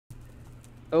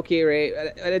Okay, right.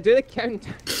 When I do the count.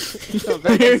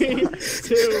 3,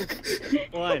 2,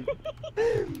 1.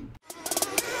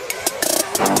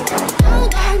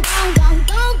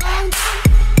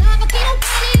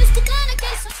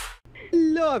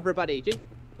 Hello, everybody.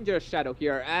 Ginger Shadow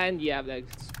here, and yeah,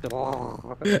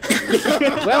 welcome.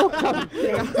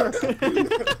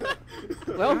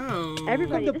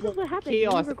 Everybody, this is what happens when you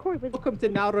record with Welcome to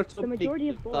Naruto. the majority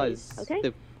of boys,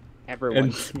 okay? Everyone.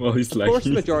 And, well, he's Of like, course,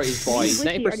 the majority is boys.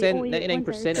 Wishy, are the 90%, only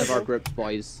 99% of our group's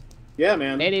boys. Yeah,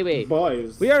 man. Anyway,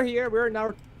 boys. we are here. We're in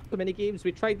Naruto mini games.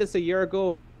 We tried this a year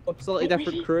ago. Absolutely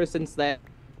different crew since then,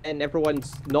 and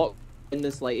everyone's not in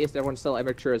the slightest. Everyone's still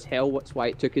immature as hell. That's why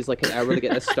it took us like an hour to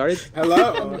get this started.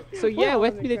 Hello. So yeah,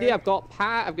 with me today I've got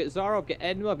Pat, I've got Zara, I've got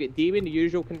Enma, I've got Damon, the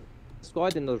usual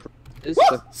squad, and there's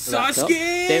Sasuke!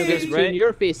 Then we've got two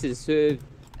your faces who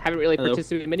haven't really Hello.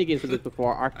 participated in mini games with us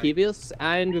before, Arcavius,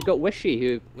 and we've got Wishy, who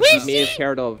you may have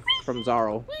heard of from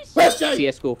Zaro,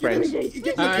 CS:GO friends.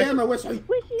 Get the camera, Wishy.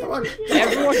 Come on.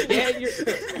 Everyone get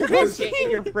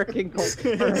your freaking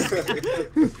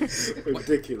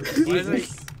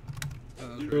Ridiculous.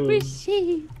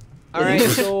 Wishy. Alright,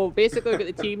 so basically we've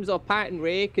got the teams of Pat and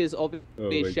Ray, because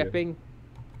obviously my shipping.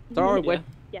 Zara with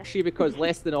Yeah. Wishy because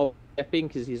less than all shipping,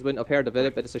 because he wouldn't have heard of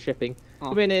it, but it's a shipping.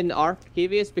 Coming in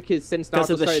Arcavius because since Because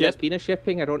Naruto of the started, ship? it's been a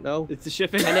shipping, I don't know. It's the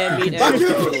shipping. And then me and Emma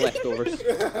for the leftovers.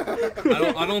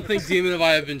 I don't think Demon and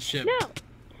I have been shipped. No.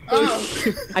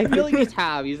 I feel like you'd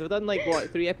have. You've done like what,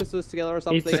 3 episodes together or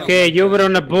something? It's okay, you were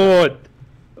on a boat.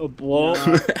 A blow.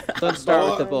 Don't start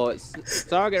with the boats.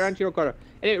 Zara, get around to your corner.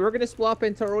 Anyway, we're gonna swap up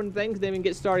into our own things, then we can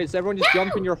get started. So everyone just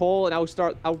jump in your hole, and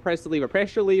I'll press the lever.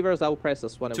 Press your levers, I'll press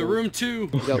this one. To room 2.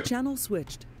 Go. Channel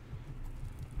switched.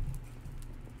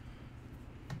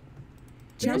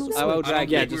 Channel Channel I will switched. drag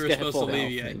Yeah, you. just we were get supposed full to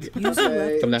leave leave yet. User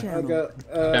left Come your down. channel.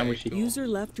 Down with you. User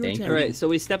left your Thank you. channel. Alright, so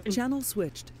we step in. Channel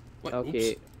switched. What?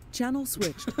 Okay. Oops. Channel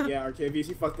switched. Yeah,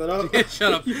 RKVC fucked that up. Yeah,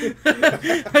 shut up.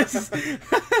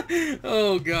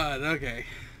 Oh god, okay.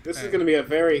 This is gonna be a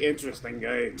very interesting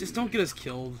game. Just don't get us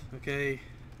killed, okay?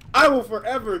 I will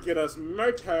forever get us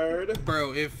murdered.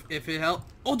 Bro, if it help.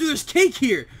 Oh, dude, there's cake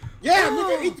here! Yeah,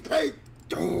 nigga, eat the cake.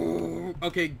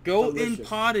 Okay, go in Delicious.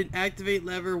 pod and activate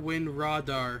lever when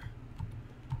radar.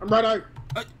 I'm right out.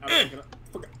 Uh, I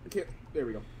can't. There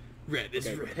we go. Red is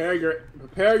Okay, red.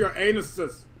 prepare your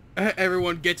anuses.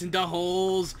 Everyone gets into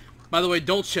holes. By the way,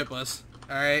 don't ship us.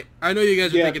 Alright? I know you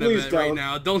guys are Yeah, thinking of please it right don't.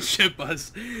 now. Don't ship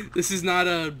us. This is not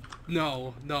a...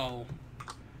 No.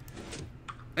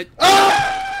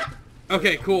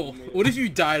 Okay, cool. What if you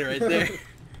died right there?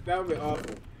 That would be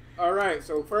awful. Alright,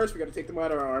 so first we gotta take them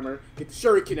out of our armor, get the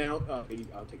shuriken out. I'll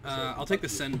take the shuriken. I'll take the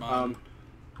Sen bomb.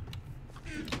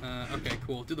 Okay,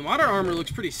 cool. Dude, the modern armor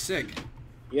looks pretty sick.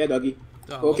 Yeah, Dougie.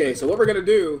 Oh, Okay, so what we're gonna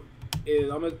do is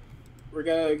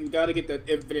you gotta get the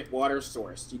infinite water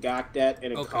source. You got that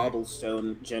in a Okay.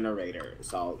 cobblestone generator.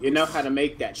 So you know how to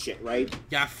make that shit, right?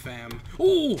 Yeah, fam.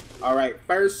 Ooh! Alright,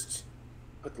 first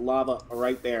put the lava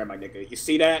right there, my nigga. You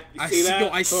see that? You see that? No,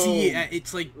 I see Boom. it.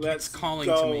 It's like, Let's it's calling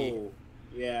go. to me.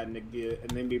 Yeah, nigga. And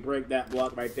then we break that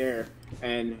block right there,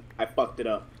 and I fucked it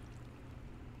up.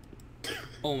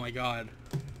 Oh my god.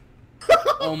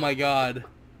 Oh my god.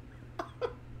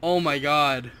 Oh my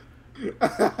god.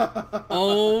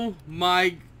 Oh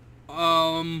my...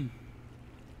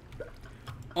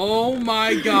 Oh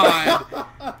my god.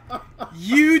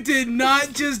 You did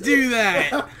not just do that.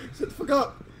 Shut the fuck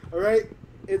up. Alright?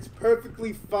 It's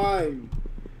perfectly fine.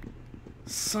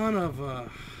 Son of a...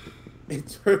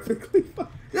 It's perfectly fine.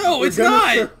 No, it's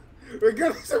not! We're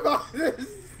gonna survive this!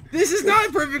 This is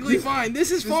not perfectly fine.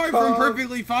 This is far from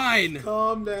perfectly fine.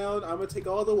 Calm down. I'm gonna take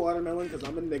all the watermelon because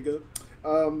I'm a nigga.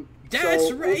 That's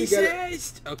so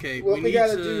racist! Okay, What we we need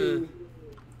gotta to... do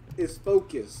is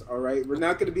focus, alright? We're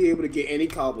not gonna be able to get any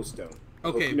cobblestone.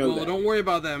 Okay, Hope you know well, that. don't worry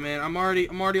about that, man. I'm already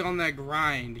on that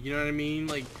grind. You know what I mean?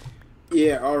 Like,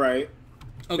 Yeah, alright.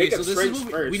 okay, Make so up this strengths is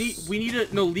what first. we need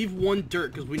to leave one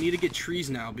dirt because we need to get trees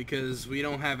now because we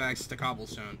don't have access to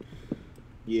cobblestone.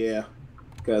 Yeah.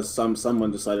 Because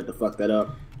someone decided to fuck that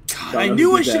up. God, Don't I know knew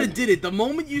who I did should that. have did it. The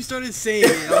moment you started saying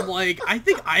it, I'm like, I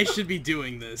think I should be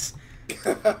doing this.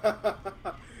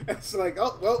 It's like,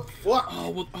 oh, well, fuck.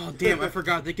 Oh, damn, I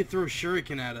forgot. They could throw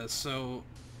shuriken at us, so...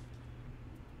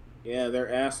 Yeah,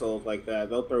 they're assholes like that.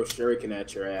 They'll throw shuriken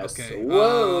at your ass. Okay,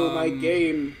 Whoa, my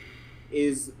game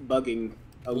is bugging.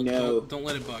 Oh, Well, no. Don't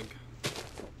let it bug.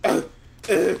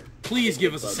 Please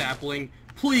give us a sapling.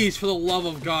 Please, for the love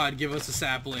of God, give us a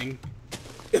sapling.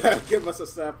 Give us a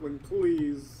sapling,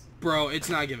 please. Bro, it's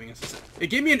not giving us a sapling. It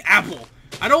gave me an apple.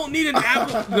 I don't need an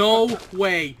apple. No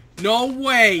way. No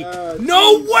way.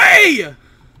 No way!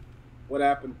 What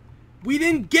happened? We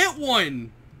didn't get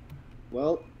one.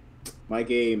 Well, my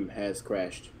game has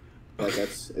crashed. Like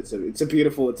it's a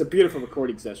beautiful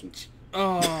recording session.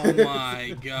 Oh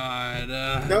my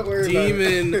god. Don't worry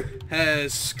Demon about it.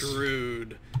 has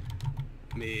screwed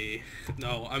me.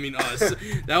 No, I mean us.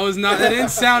 That didn't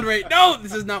sound right. No,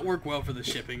 this does not work well for the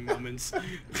shipping moments.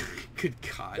 Good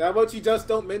god. How about you just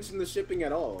don't mention the shipping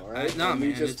at all, alright? Nah, man.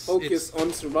 You just focus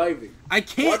on surviving. I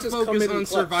can't focus on clutch.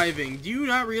 surviving. Do you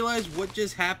not realize what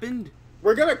just happened?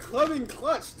 We're gonna come in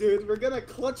clutch, dude. We're gonna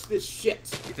clutch this shit.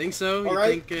 You think so? All you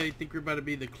right? think we're about to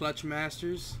be the clutch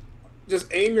masters? Just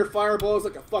aim your fireballs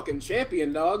like a fucking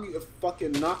champion, dog. You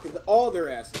fucking knock all their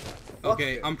asses out. Fuck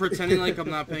Okay, them. I'm pretending like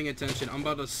I'm not paying attention. I'm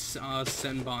about to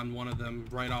Senbon one of them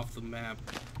right off the map.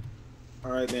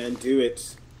 Alright, man, do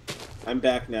it. I'm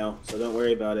back now, so don't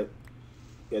worry about it.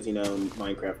 Because, you know,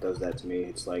 Minecraft does that to me.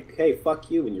 It's like, hey,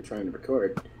 fuck you when you're trying to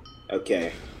record.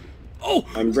 Okay. Oh!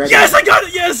 I'm ready. Yes, I got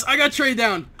it! Yes, I got Trey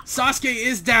down. Sasuke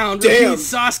is down. Damn. Repeat,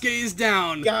 Sasuke is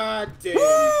down. God damn.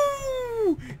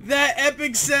 Woo! That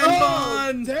epic Senbon!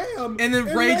 Oh, damn! And then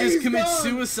Ray just commits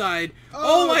suicide.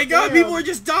 Oh my god, damn. people are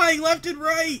just dying left and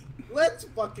right! Let's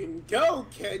fucking go,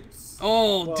 kids!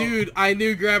 Oh, Whoa. dude, I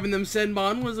knew grabbing them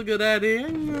Senbon was a good idea.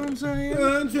 You know what I'm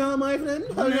saying? John, my friend.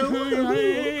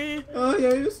 Hello. Oh,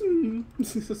 yes.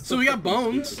 So we got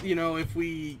bones, you know, if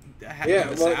we had Yeah,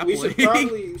 a well, we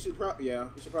sapling. should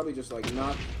probably just, like,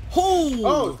 not... Oh!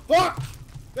 Oh, fuck!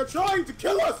 They're trying to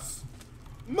kill us!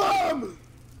 Mom!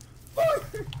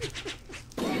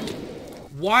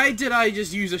 Why did I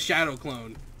just use a shadow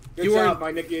clone? Good You job, are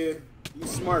my nigga. You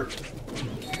smart.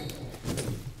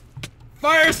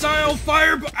 fire style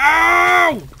fire.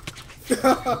 Ow!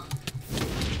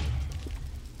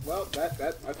 Well, I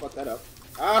fucked that up.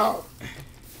 Ow!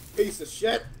 Piece of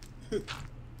shit.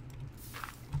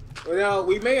 Well,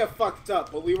 we may have fucked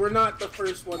up, but we were not the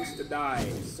first ones to die,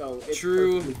 so it's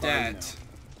True perfectly fine that.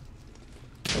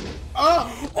 now.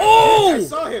 Oh! Oh! I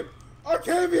saw him!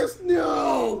 Arcavius,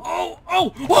 no! Oh!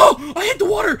 I hit the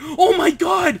water! Oh my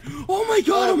god! Oh my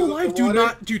god, I'm alive! Dude,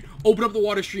 open up the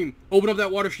water stream. Open up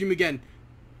that water stream again.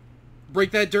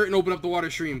 Break that dirt and open up the water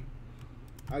stream.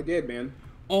 I did, man.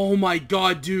 Oh my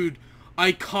god, dude.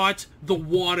 I caught the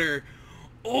water.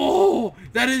 Oh!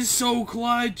 That is so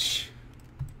clutch!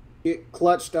 Get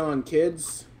clutched on,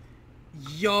 kids.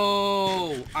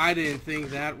 Yo! I didn't think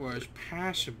that was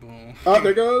passable. Oh,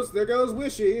 there goes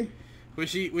Wishy. Was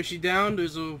she down?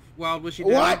 There's a wild Wishy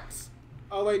down? What?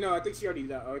 Oh wait, no, I think she's already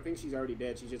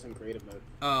dead. She's just in creative mode.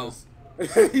 Oh.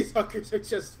 These fuckers are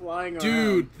just flying around.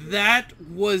 Dude, that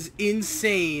was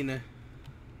insane.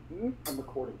 I'm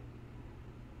recording.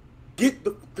 Get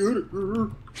the computer.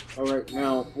 Alright,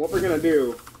 now, what we're gonna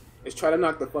do is try to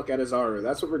knock the fuck out of Zaru.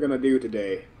 That's what we're gonna do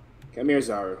today. Come here,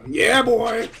 Zaru. Yeah,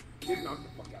 boy! Get knocked the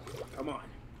fuck out. Come on.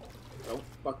 Don't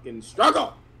fucking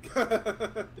struggle! I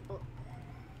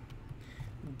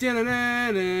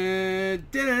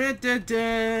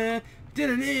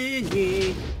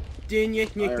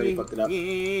already fucked it up. You're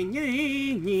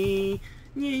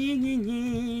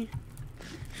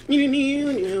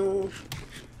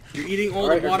eating all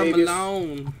the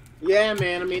watermelon. Yeah,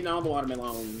 man, I'm eating all the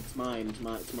watermelon. It's mine.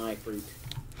 It's my fruit.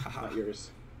 Not yours.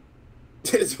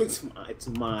 it's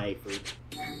my fruit.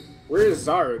 Where is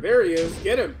Zaru? There he is.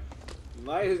 Get him.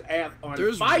 Light his ass on fire.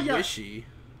 There's Wishy.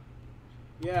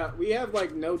 Yeah, we have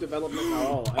like no development at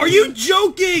all. Are you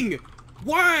joking?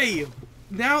 Why?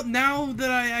 Now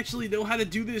that I actually know how to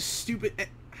do this stupid...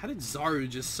 How did Zaru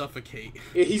just suffocate?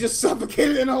 Yeah, he just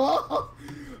suffocated in a wall.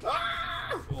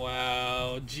 Ah!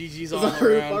 Wow, GG's all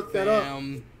Zaru around, fucked that up.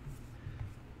 fam.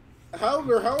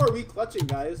 How are we clutching,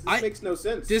 guys? This makes no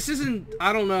sense. This isn't...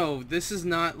 I don't know. This is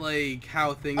not, like,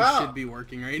 how things should be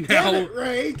working right Damn now. it,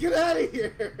 Ray, get out of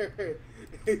here!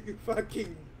 You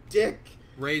fucking dick.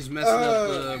 Ray's messing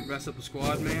up the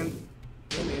squad, man.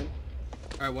 Yeah, man.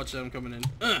 Alright, watch that. I'm coming in.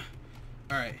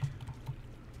 Alright.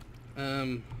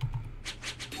 I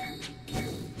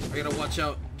gotta watch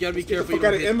out. You gotta be careful you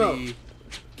don't hit the...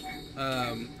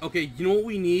 Okay, you know what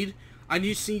we need? I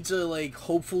just need to, like,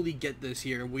 hopefully get this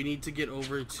here. We need to get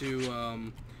over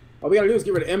to, All we gotta do is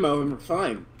get rid of Immo and we're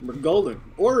fine. We're golden.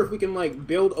 Or if we can, like,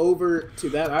 build over to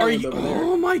that island over there.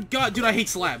 Oh my god, dude, I hate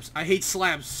slabs. I hate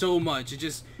slabs so much. It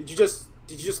just... Did you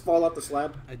just fall off the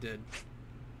slab? I did.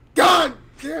 God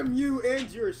damn you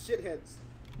and your shitheads.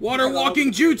 Water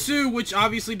walking jutsu, which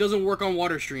obviously doesn't work on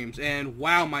water streams. And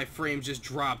wow, my frame just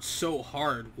dropped so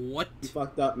hard. What? You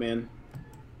fucked up, man.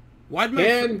 Why'd my...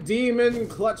 Can demon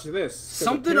clutch this?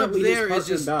 Something up there is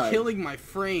just killing my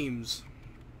frames.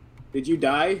 Did you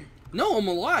die? No, I'm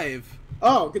alive.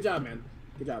 Oh, good job, man.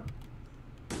 Good job.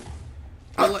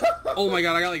 Oh my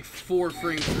god, I got like 4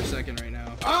 frames per second right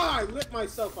now. Ah, I lit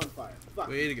myself on fire. Fuck.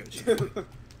 Way to go, Chief.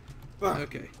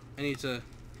 Okay, I need to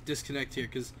disconnect here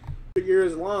because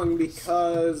years long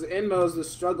because Enmo's the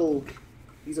struggle.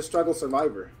 He's a struggle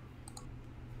survivor.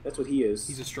 That's what he is.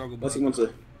 he's a struggle Unless bug.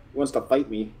 he wants to fight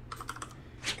me.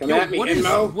 Come Yo, at me,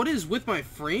 Enmo. what is with my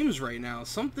frames right now?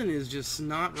 Something is just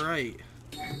not right.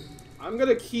 I'm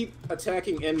gonna keep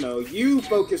attacking Enmo. You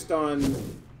focused on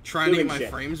Trying to get my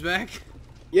shit. frames back?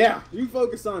 Yeah, you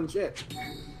focus on shit.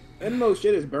 Enmo's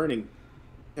shit is burning.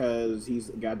 Because he's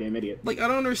a goddamn idiot. Like, I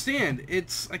don't understand.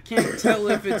 I can't tell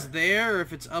if it's there or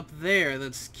if it's up there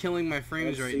that's killing my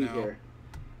frames right now. Here.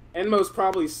 Enmo's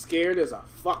probably scared as a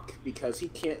fuck because he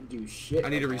can't do shit. I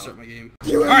need to restart my game.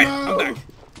 You Alright, Enmo! I'm back.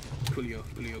 Coolio.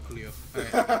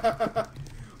 Alright.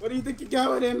 What do you think you're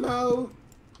going, Enmo?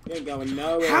 You ain't going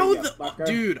nowhere, How you the... fucker.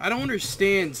 Dude, I don't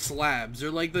understand slabs.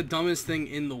 They're like the dumbest thing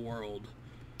in the world.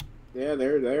 Yeah,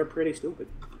 they're pretty stupid.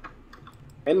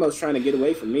 Enmo's trying to get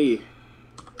away from me.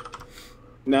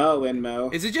 No,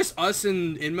 Enmo. Is it just us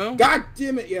and Inmo? God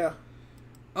damn it, yeah.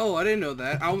 Oh, I didn't know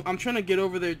that. I'm trying to get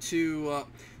over there to...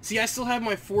 See, I still have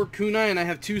my 4 kunai and I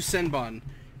have 2 senbon.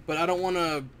 But I don't want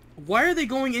to... Why are they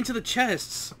going into the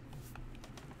chests?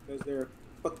 Because they're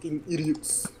fucking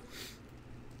idiots.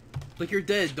 Like, you're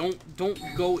dead.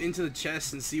 Don't go into the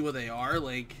chests and see what they are.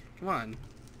 Like, come on.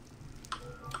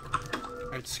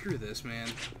 Alright, screw this, man.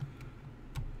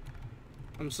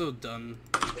 I'm so done.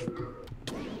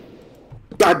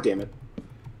 God damn it.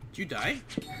 Did you die?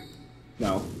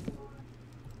 No.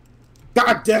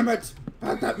 God damn it!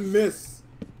 How'd that miss?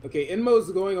 Okay,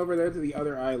 Enmo's going over there to the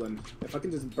other island. If I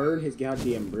can just burn his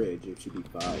goddamn bridge, it should be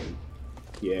fine.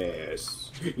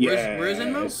 Yes. Yes. Where's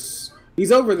Enmo?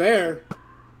 He's over there.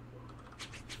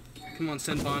 Come on,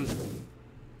 senbon.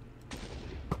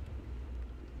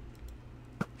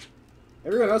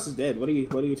 Everyone else is dead. What are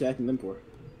you attacking them for?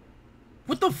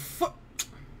 What the fuck?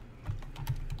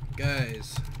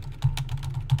 Guys.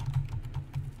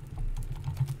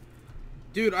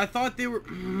 Dude, I thought they were...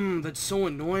 that's so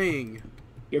annoying.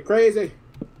 You're crazy.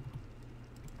 You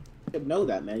should know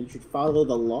that, man. You should follow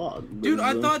the law. Dude,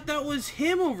 I thought that was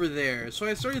him over there, so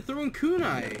I started throwing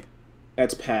kunai.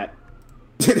 That's Pat.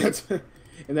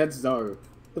 And that's Zaru.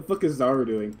 The fuck is Zaru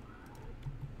doing?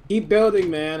 Keep building,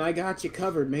 man. I got you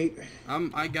covered, mate.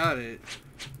 I got it.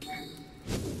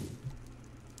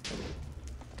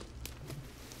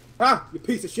 Ah, you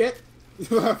piece of shit.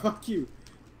 Fuck you.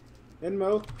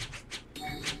 Enmo.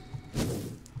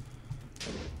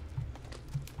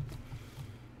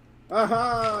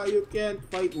 Aha! You can't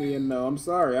fight me, Enmo. I'm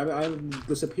sorry. I'm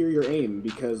the superior aim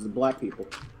because of black people.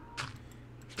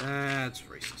 That's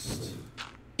racist.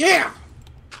 Yeah!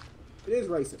 It is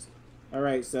racist.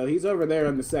 Alright, so he's over there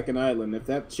on the second island. If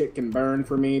that chick can burn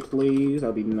for me, please,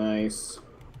 that'll be nice.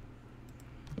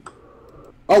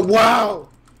 Oh, wow!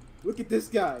 Look at this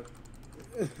guy.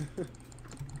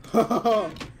 Oh,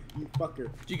 you fucker.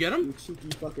 Did you get him? You cheeky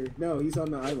fucker. No, he's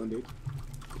on the island, dude.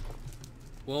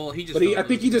 Well, he just... But I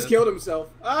think he just killed himself.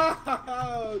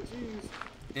 Oh, jeez.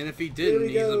 And if he didn't,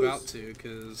 he's about to,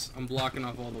 because I'm blocking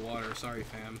off all the water. Sorry,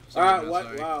 fam. Sorry, Alright, not what?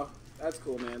 sorry. Wow. That's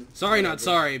cool, man. Sorry, not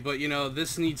sorry, but, you know,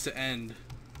 this needs to end.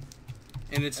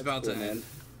 And it's about to end.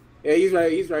 Yeah, he's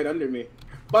right under me.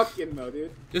 Fuck Enmo,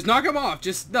 dude. Just knock him off.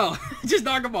 Just knock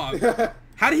him off.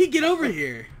 How did he get over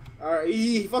here? Alright,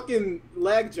 he fucking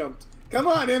lag jumped. Come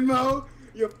on, Enmo!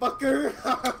 You fucker!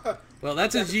 Well,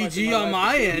 that's a GG on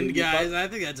my end, guys. I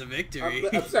think that's a victory.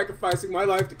 I'm sacrificing my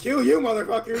life to kill you,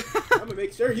 motherfucker. I'm gonna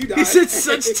make sure you die. He said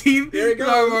such team. There he goes.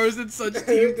 Garmar said such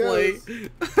team play.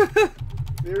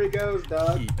 There he goes,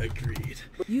 dog. He agreed.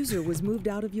 User was moved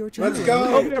out of your channel. Let's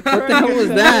go. What the hell was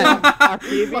that?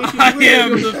 I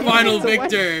am the final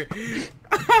victor.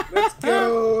 Let's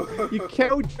go. You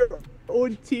killed your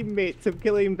own teammates of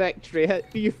killing victory. How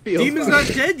do you feel? Demon's not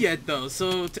dead yet, though,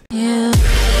 so...